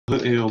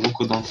ايوا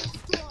بوكو دونف.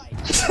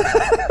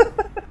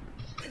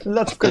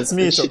 لا تفكر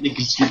سميتو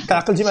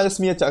كنعقل ديما على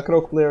سميه تاع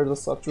كروك بلايرز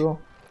الصاد شو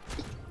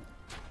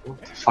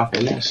فاك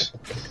علاش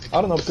I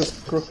don't know because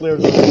crook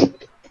players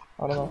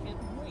I don't know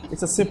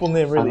it's a simple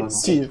name really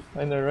Steve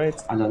I know right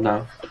I don't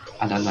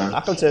know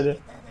عقلت عليه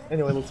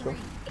anyway let's go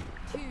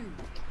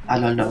I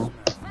don't know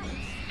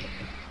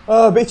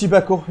بيتي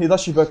باكو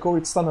يداشي باكو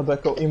يتستنى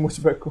باكو يموت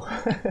باكو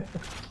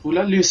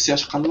ولا لوسي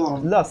اش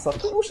قال لا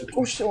الصاد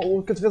واش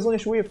كتغيزوني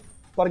شويه في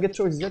تارجت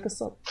تشويس ديالك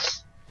الصاد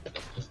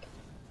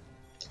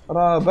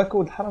راه باكو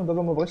ولد الحرام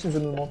دابا ما بغيتش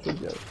نزل المونتو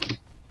ديالو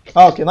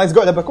اوكي نايس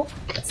جو على باكو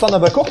استنى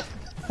باكو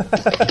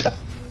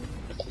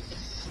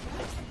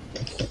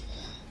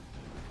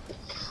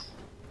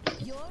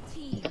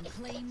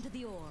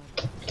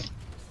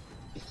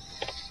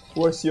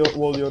Where's your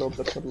wall Europe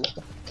that could look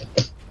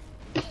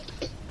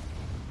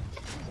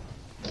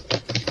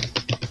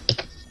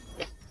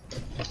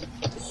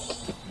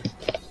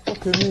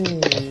Look at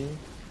me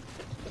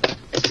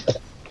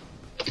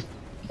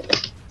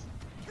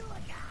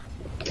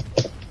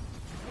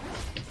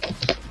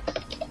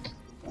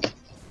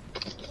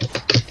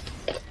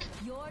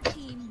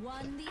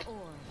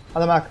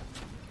أنا معك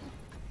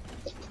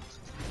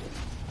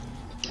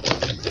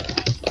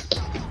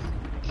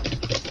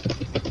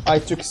I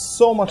took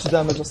so much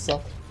damage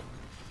الصاد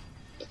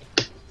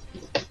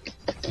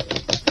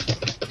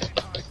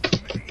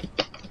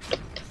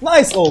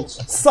نايس اولد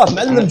الصاد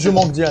معلم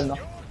جومونك ديالنا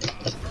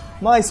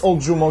نايس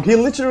اولد جومونك he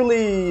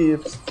literally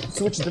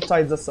switched the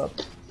tides الصاد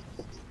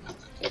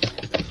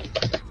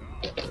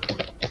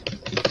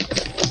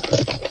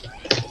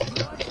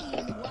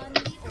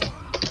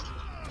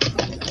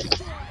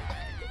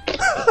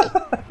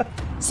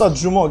الصاد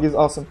جومونك is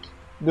awesome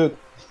dude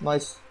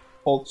nice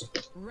ult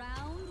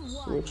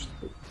switch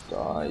the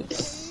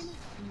tides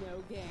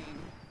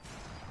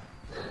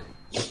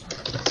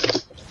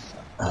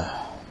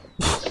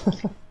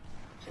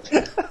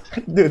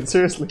dude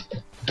seriously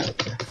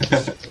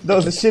that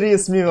was the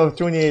shittiest meme of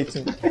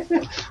 2018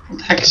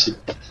 ضحكشي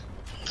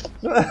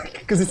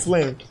because it's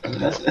lame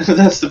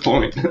that's the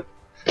point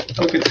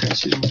اوكي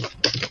ضحكشي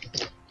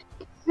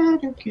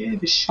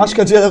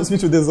Ashka ديالها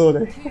سميتو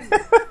ديزولي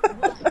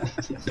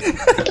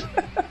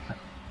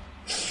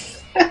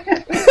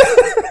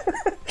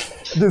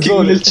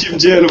كيقول التيم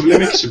ديالو بلا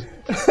ما يكتب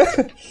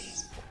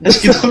اش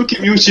كيدخل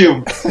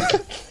كيميوتيهم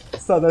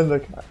استاذ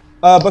عندك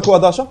باكو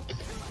داشا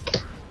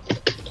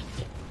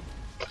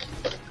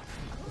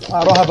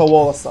I don't have a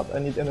wall aside. I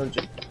need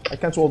energy. I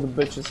can't hold the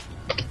bitches.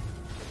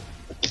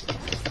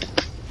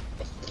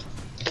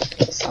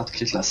 صعد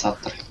كليت لا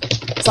ساطر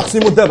صح خصو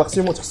يموت دابا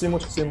خصو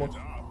يموت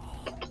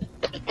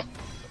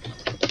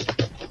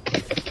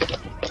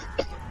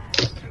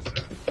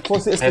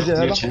فورسي اس ديال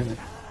هذا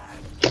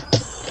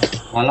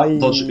فوالا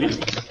دوج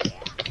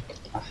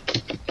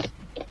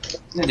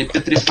نادي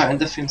بيتريفا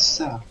عندها فين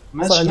الساعة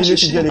ماشي عندي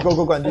ليش ديالي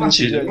جو عندي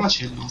ليش ديالي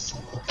ماشي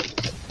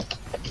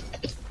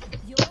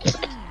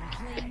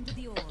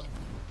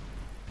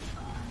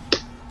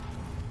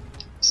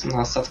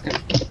اسمع صافي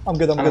I'm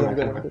good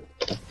انا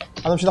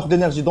نمشي ناخذ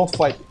انرجي دونت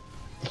فايت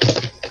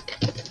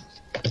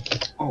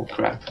او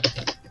كراب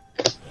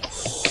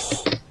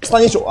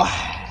استنيتو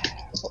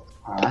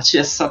هادشي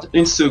الصاد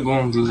 1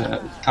 سكوند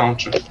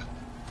الكاونتر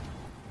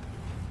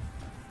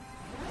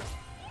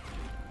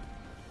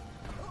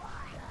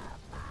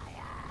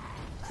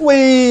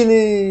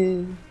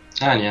ويلي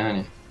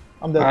هاني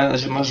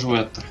ما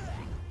جويط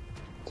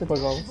سي با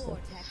غاف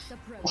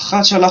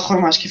واخا تا الاخر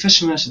ما عرفتش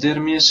كيفاش ماش داير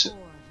 100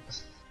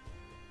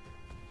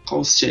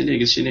 قوست عليه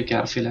قلتي لي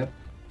كيعرف يلعب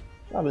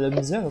بلا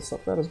مزيان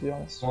الصافي راس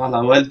بيونس فوالا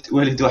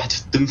والد واحد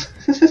في الدم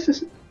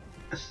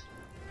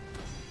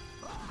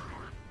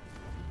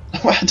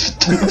واحد في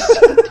الدم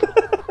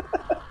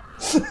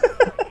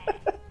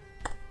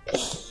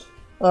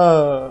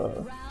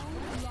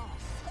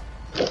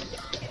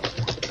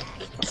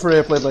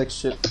Freya played like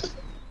shit.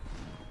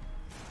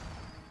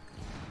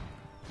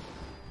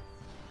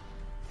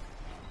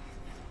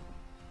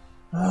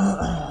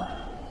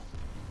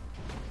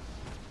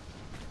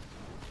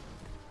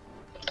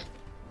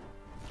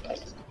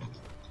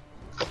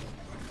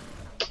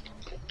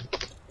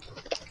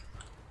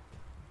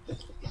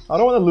 I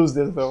don't want to lose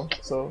this though,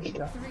 so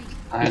yeah.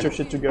 Get your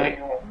shit together.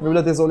 Maybe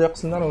let this all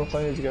يقسلنا ولا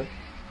نبقى together.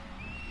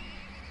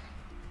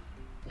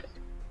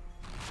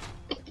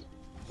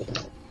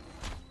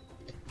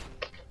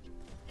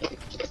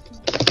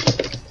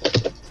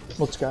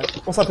 موت كاع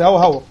وصافي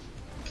هاو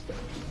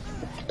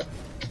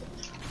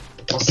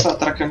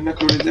وصات راه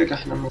كناكلو ليداك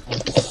احنا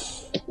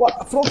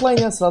فرونت لاين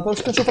يا صاط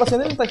واش كنشوف راسي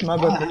انا اللي نطيح مع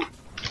باب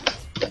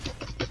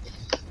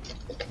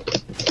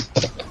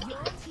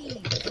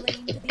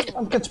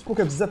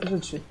كتبوكا بزاف في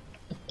هادشي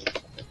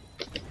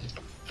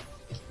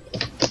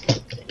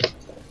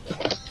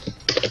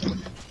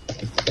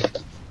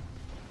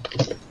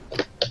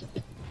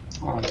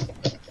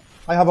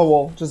I have a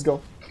wall, just go.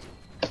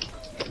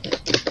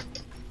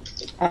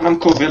 انا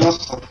مكوفي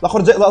الاخر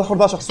الاخر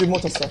داش خصو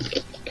يموت هسه.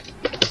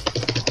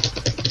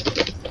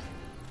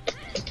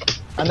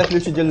 عندك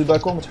ليشي ديال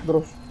الباكو ما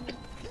تحضروش.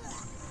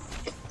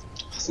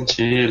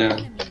 كنتشيلها.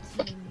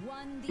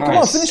 Come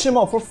on, finish him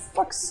off for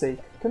fuck's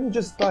sake. Can you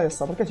just die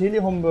الصبر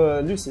كتهيليهم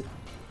لوسي.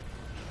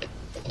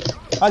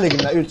 هالي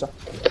قلنا اولتا.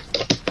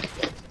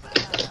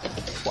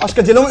 واش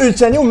كدير لهم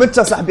اولتاني ومت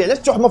صاحبي علاش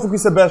حتى واحد ما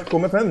فوكس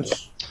بالكم ما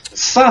فهمتش.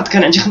 الصاد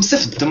كان عندي 5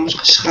 في الدم واش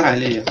تشخر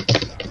عليا.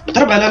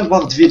 ضرب على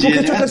البارد في ديالي.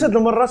 كنت ثلاثه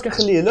المرات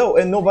كنخليه لو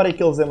and nobody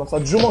kills him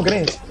صاد جومو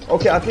جرينز.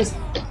 اوكي اتليست.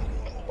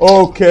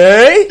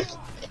 اوكي.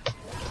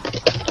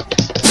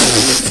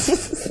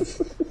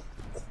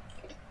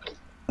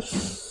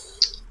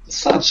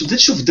 صاد بديت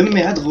تشوف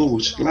دمي عاد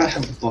غوت الله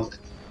يرحم باك.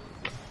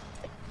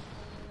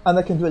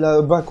 انا كندوي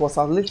على باك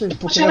وصاد لي شي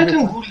واش انا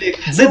كنقول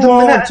لك زيد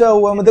من انت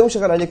هو ما داوش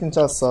غير عليك انت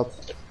الصاد.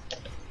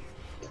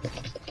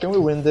 Can we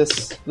win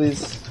this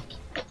please?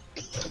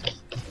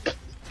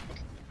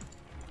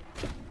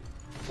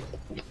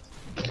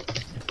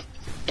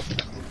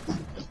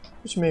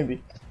 واش maybe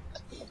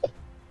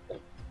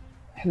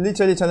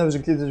حليت عليت انا باش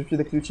قلت لي في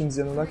داك اليوتين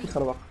مزيان ولا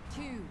كيخربق.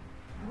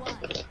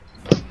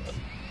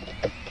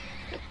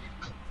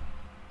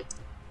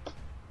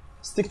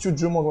 ستيك تو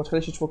جومو ما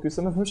تخليش تفوكس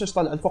ما فهمتش اش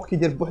طالع الفوق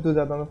كيدير بوحدو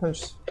دابا ما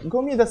فهمتش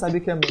قومي داس عليه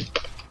كامل.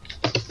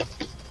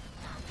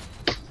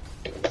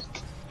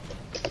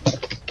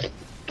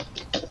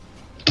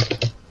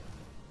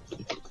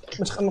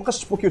 ما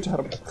تبقاش تبوكي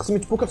وتهرب خصني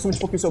تبوكا خصني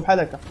تفوكسو بحال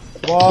هكا.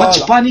 ما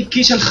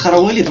تبانيكيش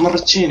الخرواليد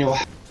مرتين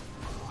واحد.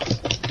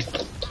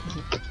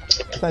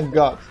 ثانك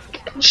جاد.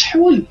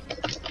 شحول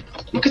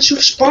ما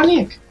كتشوفش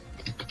بانيك.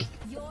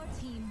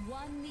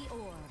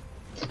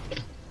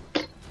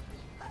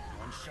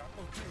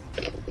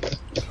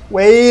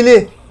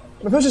 ويلي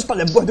ما فهمتش اش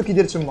طلع بوحدو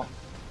كيدير تما.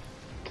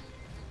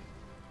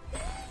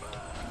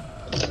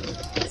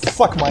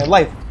 فاك ماي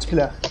لايف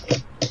تكلاه.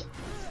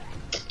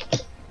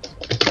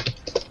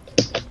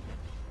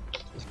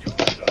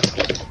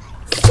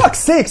 Fuck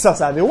sakes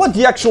اصاحبي what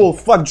the actual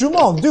fuck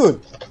Jumal dude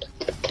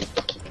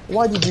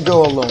why did you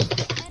go alone.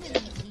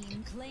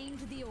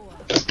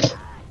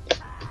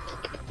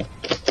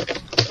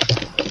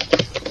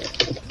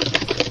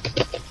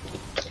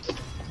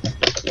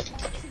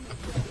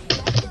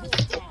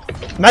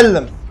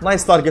 معلم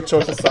نايس تارجت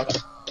شوت الصراحه.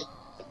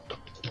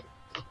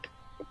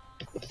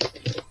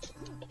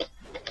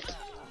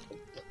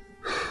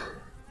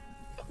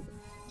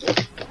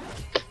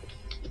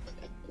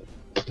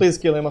 بليز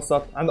كيل هيم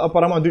الصاد عند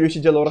ابارامون عنده يوشي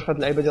ديالو راه خد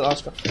اللعيبه ديال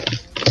اشكا.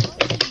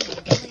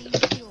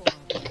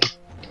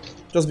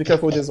 just be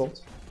careful with his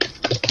ult.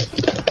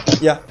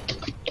 yeah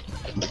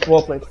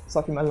well played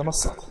صافي معلم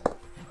الصاد.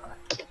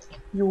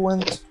 you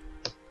went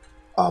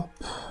up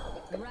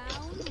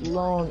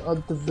long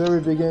at the very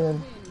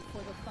beginning.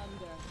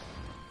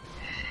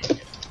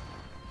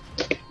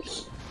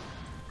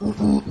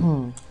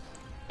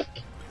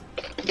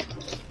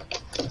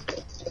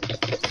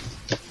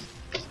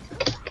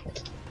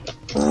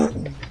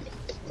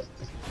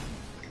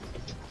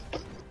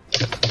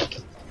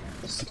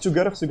 سكتو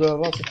كاع خصو يقول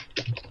راسي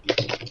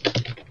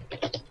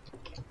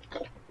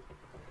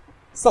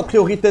صا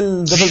بريوريتي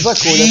الدبل باك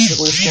ولا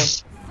شكون.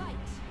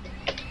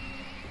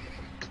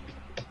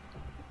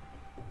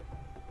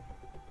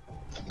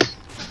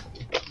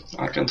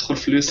 كندخل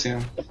فلوس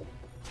يعني.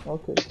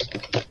 اوكي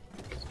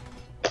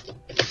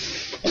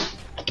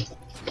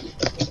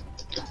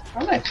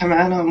الله يبقى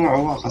معانا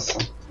معوق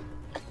اصلا.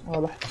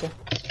 هذا حتى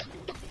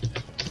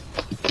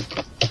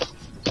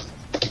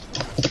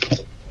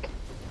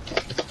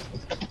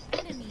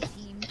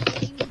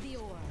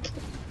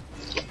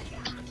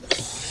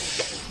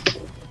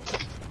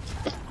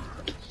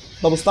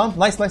دبل ستان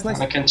نايس نايس نايس.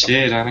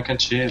 انا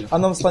كنتشيل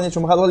انا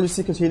مستنيتهم غير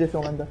لوسي كتهيلي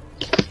فيهم عندها.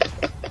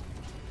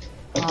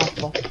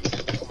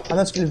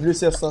 انا نشكل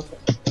بلوسي الصاد.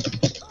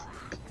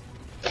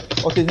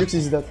 اوكي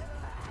لوكسي زداد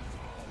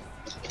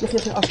يا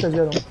اخي اشكا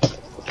ديالهم.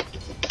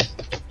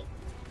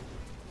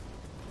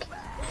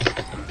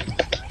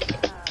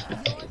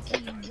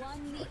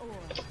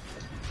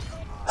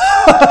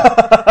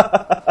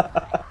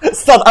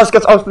 صاد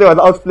اشكا اوت بلاي واحد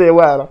اوت بلاي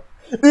واعره.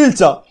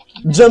 التا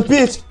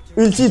جامبيت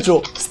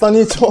التيتو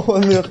ستانيتو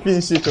ميور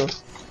فينيشيتو.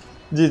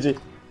 جي جي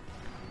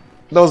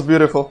that was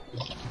beautiful.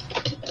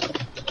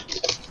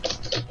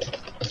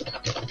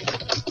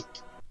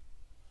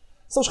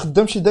 واش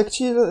خدام شي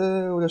داكشي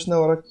ولا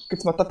شنو راه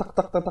كنت ما طق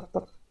طق طق طق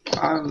طق.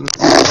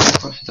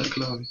 حتى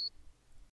الكلابي